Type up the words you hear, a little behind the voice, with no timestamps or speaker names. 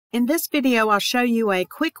In this video, I'll show you a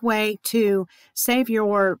quick way to save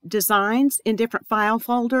your designs in different file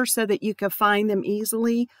folders so that you can find them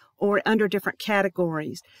easily or under different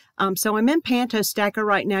categories. So I'm in Panto Stacker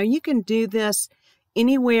right now. You can do this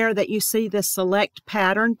anywhere that you see the Select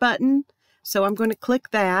Pattern button. So I'm going to click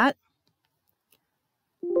that.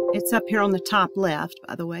 It's up here on the top left,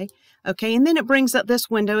 by the way. Okay, and then it brings up this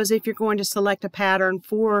window as if you're going to select a pattern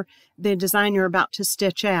for the design you're about to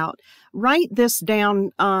stitch out. Write this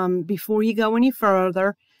down before you go any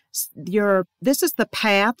further. This is the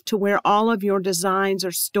path to where all of your designs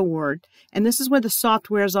are stored, and this is where the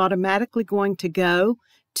software is automatically going to go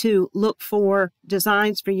to look for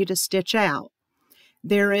designs for you to stitch out.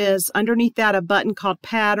 There is underneath that a button called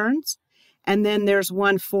Patterns, and then there's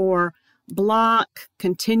one for block,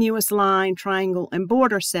 continuous line, triangle, and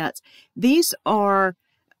border sets. These are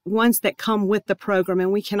ones that come with the program,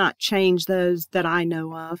 and we cannot change those that I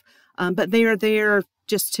know of, but they are there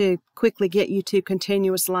just to quickly get you to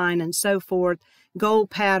continuous line and so forth, gold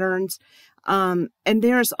patterns. And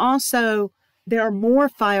there are more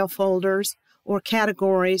file folders or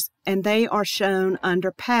categories, and they are shown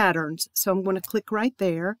under patterns. So I'm going to click right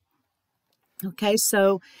there. Okay,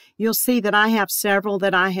 so you'll see that I have several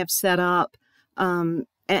that I have set up and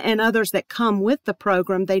others that come with the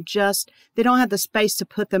program. They don't have the space to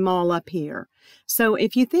put them all up here. So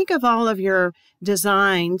if you think of all of your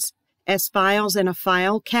designs as files in a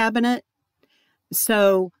file cabinet,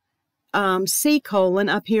 so C: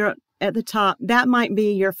 up here at the top, that might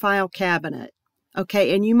be your file cabinet.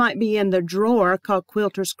 Okay, and you might be in the drawer called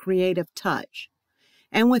Quilters Creative Touch.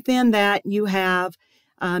 And within that, you have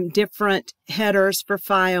different headers for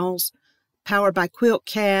files, powered by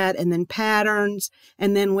QuiltCAD, and then patterns.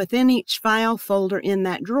 And then within each file folder in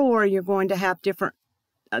that drawer, you're going to have different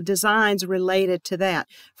designs related to that.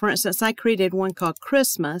 For instance, I created one called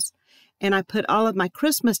Christmas, and I put all of my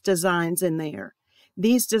Christmas designs in there.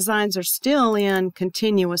 These designs are still in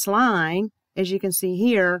continuous line, as you can see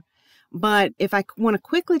here, but if I want to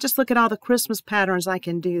quickly just look at all the Christmas patterns, I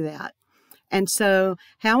can do that. And so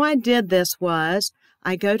how I did this was,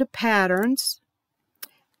 I go to Patterns,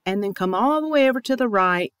 and then come all the way over to the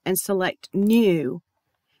right and select New.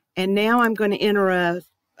 And now I'm going to enter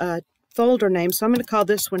a folder name. So I'm going to call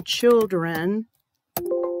this one Children.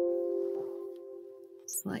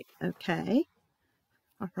 It's like, okay.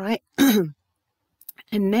 All right. And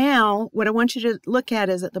now what I want you to look at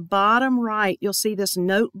is at the bottom right, you'll see this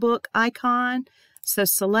notebook icon. So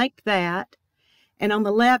select that. And on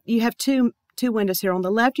the left, you have two windows here. On the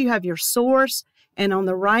left, you have your source, and on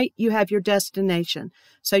the right, you have your destination.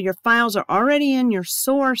 So your files are already in your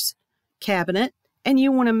source cabinet, and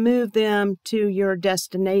you want to move them to your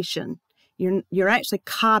destination. You're actually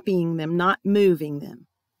copying them, not moving them.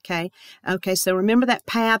 Okay, so remember that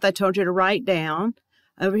path I told you to write down.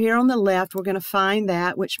 Over here on the left, we're going to find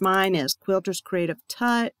that, which mine is Quilters Creative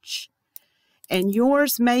Touch. And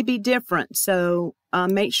yours may be different, so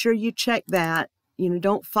make sure you check that.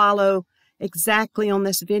 Don't follow exactly on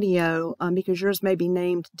this video because yours may be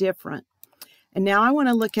named different. And now I want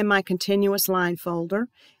to look in my continuous line folder,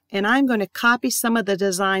 and I'm going to copy some of the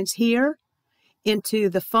designs here into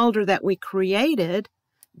the folder that we created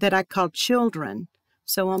that I called Children.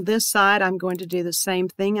 So on this side, I'm going to do the same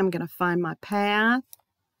thing. I'm going to find my path,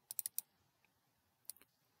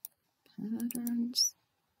 patterns,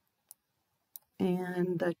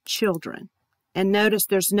 and the Children. And notice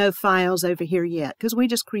there's no files over here yet because we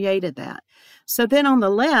just created that. So then on the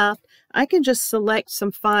left, I can just select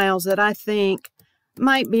some files that I think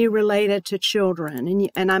might be related to children.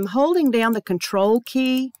 And I'm holding down the Control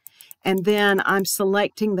key, and then I'm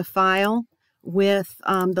selecting the file with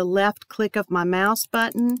the left click of my mouse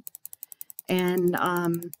button. And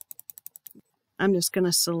I'm just going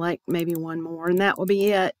to select maybe one more, and that will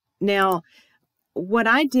be it. Now, what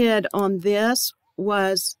I did on this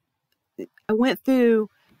was I went through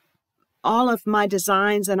all of my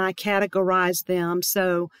designs and I categorized them.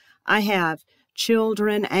 So I have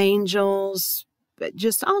children, angels,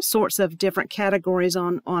 just all sorts of different categories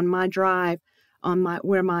on my drive, on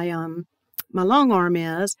where my long arm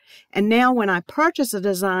is. And now when I purchase a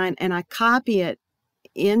design and I copy it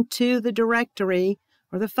into the directory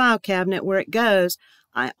or the file cabinet where it goes,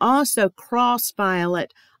 I also cross-file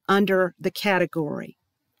it under the category.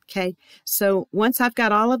 Okay, so once I've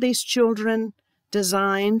got all of these children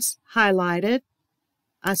designs highlighted,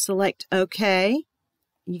 I select OK.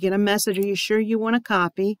 You get a message, are you sure you want to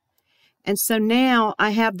copy? And so now I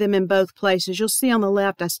have them in both places. You'll see on the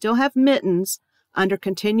left, I still have mittens under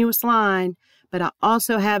continuous line, but I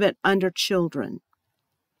also have it under children.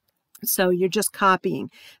 So you're just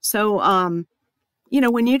copying. So you know,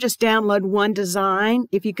 when you just download one design,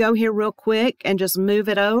 if you go here real quick and just move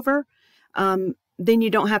it over, then you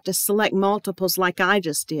don't have to select multiples like I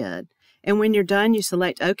just did. And when you're done, you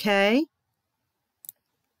select OK.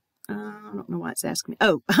 I don't know why it's asking me.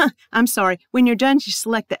 Oh, I'm sorry. When you're done, you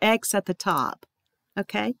select the X at the top.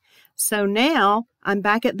 Okay, so now I'm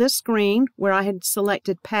back at this screen where I had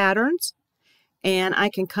selected patterns, and I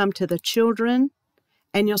can come to the children,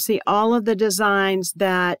 and you'll see all of the designs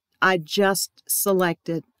that I just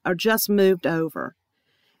selected or just moved over.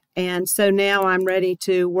 And so now I'm ready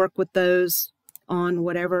to work with those on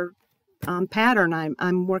whatever pattern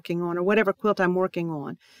I'm working on, or whatever quilt I'm working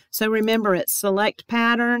on. So remember, it's select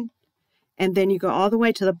pattern, and then you go all the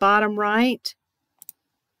way to the bottom right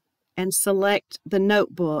and select the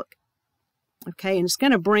notebook. Okay, and it's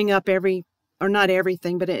going to bring up or not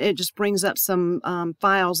everything, but it just brings up some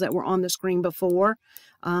files that were on the screen before.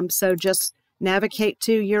 So just navigate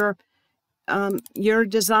to your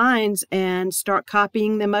designs and start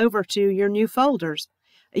copying them over to your new folders.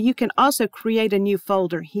 You can also create a new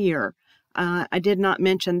folder here. I did not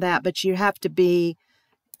mention that, but you have to be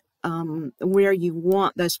where you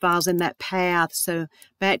want those files in that path. So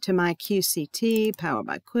back to my QCT, Powered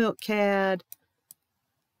by QuiltCAD,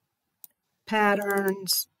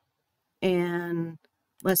 patterns, and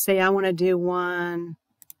let's say I want to do one.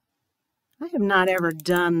 I have not ever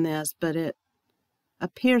done this, but it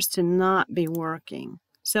appears to not be working.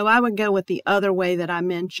 So I would go with the other way that I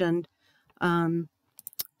mentioned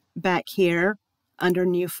back here under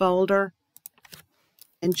New Folder,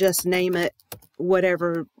 and just name it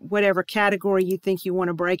whatever category you think you want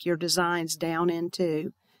to break your designs down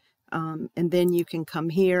into. And then you can come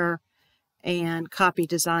here and copy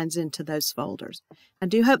designs into those folders. I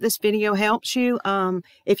do hope this video helps you.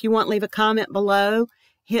 If you want, leave a comment below.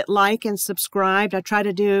 Hit like and subscribe. I try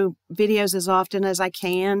to do videos as often as I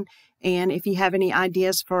can. And if you have any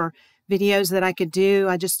ideas for videos that I could do,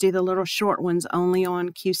 I just do the little short ones only on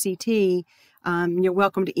QCT. You're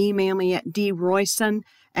welcome to email me at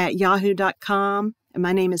droyson@yahoo.com. And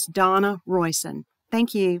my name is Donna Royson.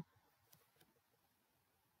 Thank you.